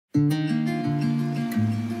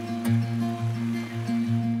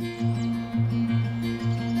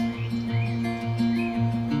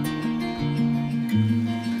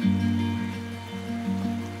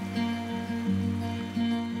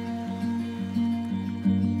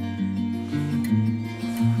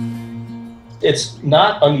It's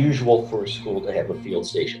not unusual for a school to have a field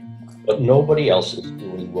station, but nobody else is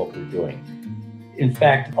doing what we're doing. In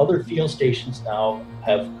fact, other field stations now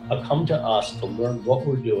have come to us to learn what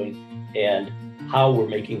we're doing and how we're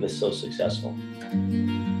making this so successful.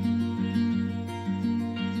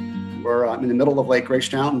 We're in the middle of Lake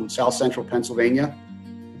Raystown in south central Pennsylvania.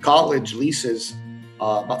 The college leases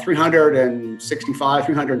about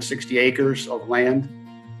 360 acres of land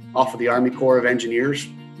off of the Army Corps of Engineers.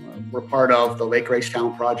 We're part of the Lake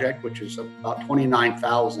Raystown project, which is about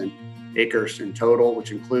 29,000 acres in total,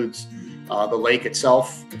 which includes the lake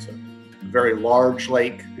itself. It's a very large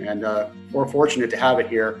lake, and we're fortunate to have it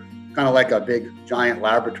here, kind of like a big giant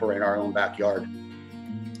laboratory in our own backyard.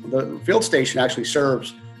 The field station actually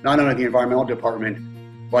serves not only the environmental department,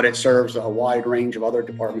 but it serves a wide range of other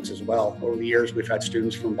departments as well. Over the years, we've had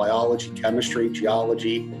students from biology, chemistry,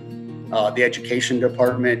 geology, the education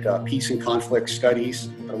department, peace and conflict studies,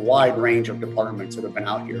 a wide range of departments that have been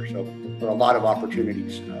out here. So there are a lot of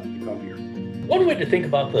opportunities to come here. One way to think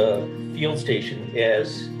about the field station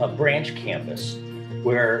is a branch campus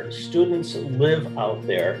where students live out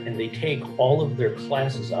there and they take all of their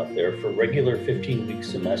classes out there for regular 15-week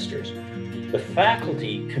semesters. The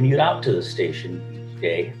faculty commute out to the station each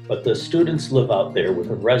day, but the students live out there with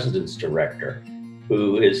a residence director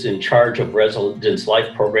who is in charge of residence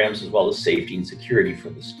life programs as well as safety and security for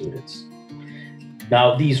the students.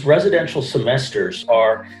 Now, these residential semesters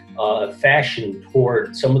are fashioned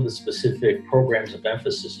toward some of the specific programs of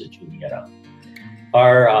emphasis at Juniata.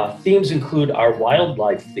 Our themes include our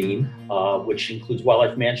wildlife theme, which includes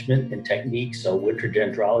wildlife management and techniques, a winter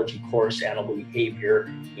dendrology course, animal behavior,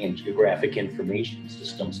 and geographic information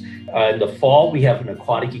systems. In the fall, we have an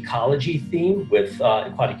aquatic ecology theme with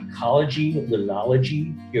aquatic ecology,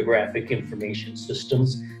 limnology, geographic information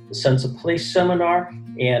systems, the sense of place seminar,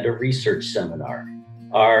 and a research seminar.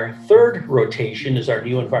 Our third rotation is our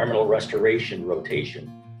new environmental restoration rotation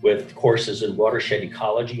with courses in watershed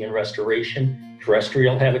ecology and restoration,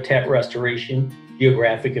 terrestrial habitat restoration,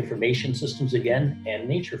 geographic information systems again, and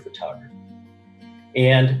nature photography.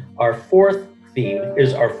 And our fourth theme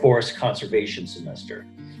is our forest conservation semester.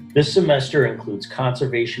 This semester includes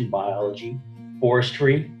conservation biology,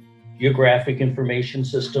 forestry, geographic information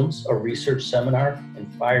systems, a research seminar,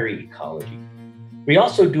 and fiery ecology. We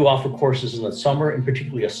also do offer courses in the summer, and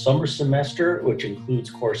particularly a summer semester, which includes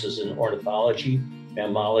courses in ornithology,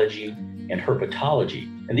 mammalogy, and herpetology.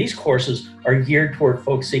 And these courses are geared toward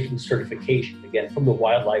folks seeking certification, again, from the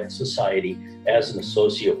Wildlife Society as an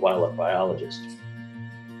associate wildlife biologist.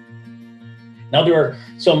 Now, there are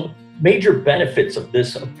some major benefits of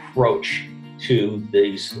this approach to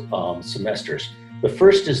these semesters. The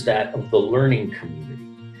first is that of the learning community.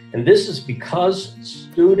 And this is because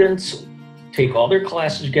students take all their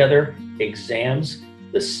classes together, exams,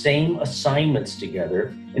 the same assignments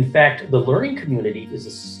together. In fact, the learning community is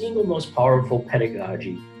the single most powerful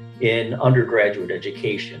pedagogy in undergraduate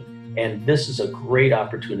education, and this is a great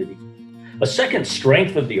opportunity. A second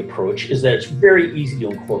strength of the approach is that it's very easy to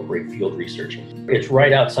incorporate field research. It's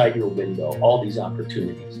right outside your window, all these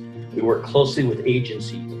opportunities. We work closely with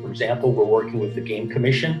agencies. For example, we're working with the Game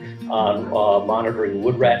Commission on monitoring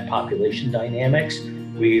wood rat population dynamics.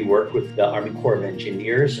 We work with the Army Corps of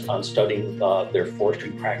Engineers on studying their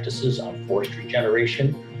forestry practices on forestry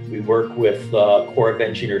generation. We work with the Corps of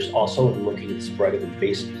Engineers also in looking at the spread of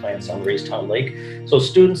invasive plants on Raystown Lake. So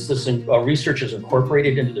students, this research is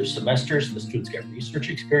incorporated into their semesters. The students get research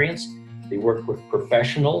experience. They work with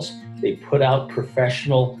professionals. They put out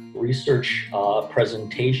professional research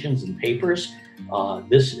presentations and papers.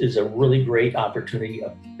 This is a really great opportunity,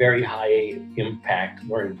 a very high impact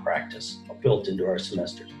learning practice built into our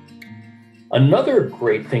semesters. Another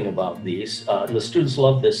great thing about these, and the students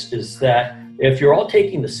love this, is that if you're all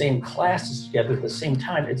taking the same classes together at the same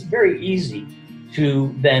time, it's very easy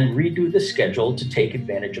to then redo the schedule to take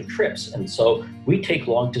advantage of trips. And so we take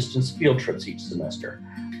long distance field trips each semester.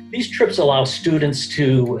 These trips allow students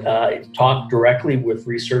to talk directly with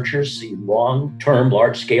researchers, see long-term,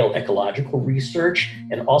 large-scale ecological research,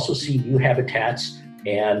 and also see new habitats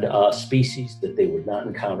and species that they would not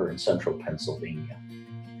encounter in central Pennsylvania.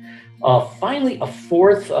 Finally, a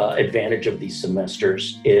fourth advantage of these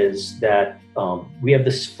semesters is that we have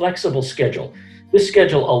this flexible schedule. This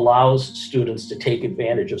schedule allows students to take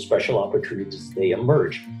advantage of special opportunities as they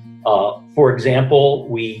emerge. For example,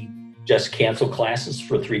 we just cancel classes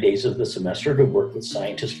for 3 days of the semester to work with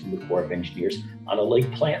scientists from the Corps of Engineers on a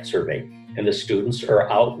lake plant survey. And the students are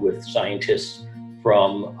out with scientists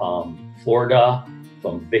from Florida,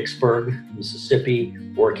 from Vicksburg, Mississippi,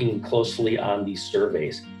 working closely on these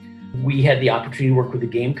surveys. We had the opportunity to work with the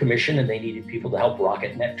Game Commission, and they needed people to help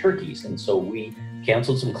rocket net turkeys. And so we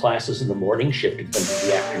canceled some classes in the morning, shifted them to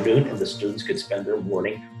the afternoon, and the students could spend their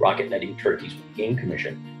morning rocket netting turkeys with the Game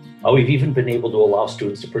Commission. We've even been able to allow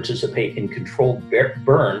students to participate in controlled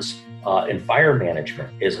burns and fire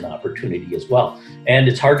management as an opportunity as well. And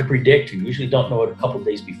it's hard to predict. You usually don't know it a couple of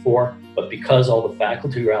days before, but because all the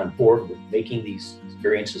faculty are on board with making these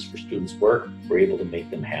experiences for students work, we're able to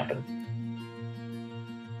make them happen.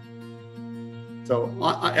 So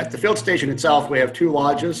at the field station itself, we have 2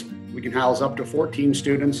 lodges. We can house up to 14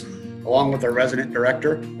 students along with our resident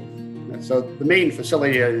director. So the main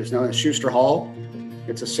facility is known as Schuster Hall.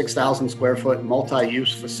 It's a 6,000 square foot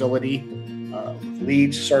multi-use facility with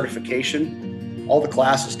LEED certification. All the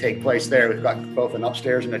classes take place there. We've got both an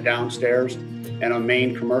upstairs and a downstairs and a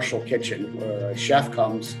main commercial kitchen where a chef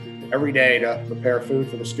comes every day to prepare food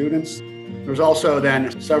for the students. There's also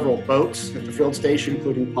then several boats at the field station,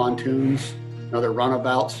 including pontoons and other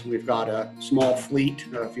runabouts. We've got a small fleet,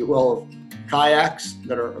 if you will, of kayaks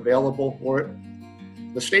that are available for it.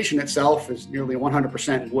 The station itself is nearly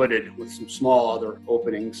 100% wooded with some small other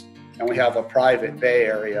openings, and we have a private bay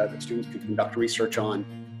area that students can conduct research on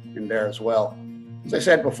in there as well. As I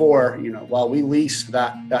said before, while we lease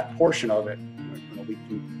that portion of it, we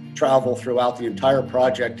can travel throughout the entire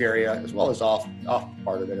project area as well as off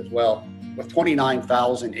part of it as well. With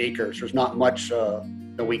 29,000 acres, there's not much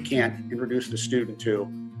that we can't introduce the student to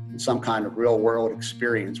in some kind of real world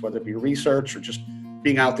experience, whether it be research or just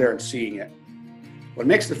being out there and seeing it. What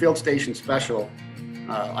makes the field station special,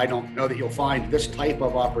 I don't know that you'll find this type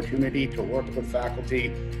of opportunity to work with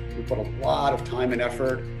faculty. We put a lot of time and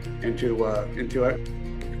effort into it.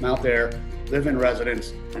 Come out there, live in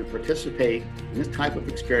residence, and participate in this type of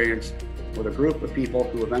experience with a group of people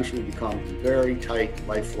who eventually become very tight,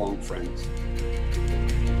 lifelong friends.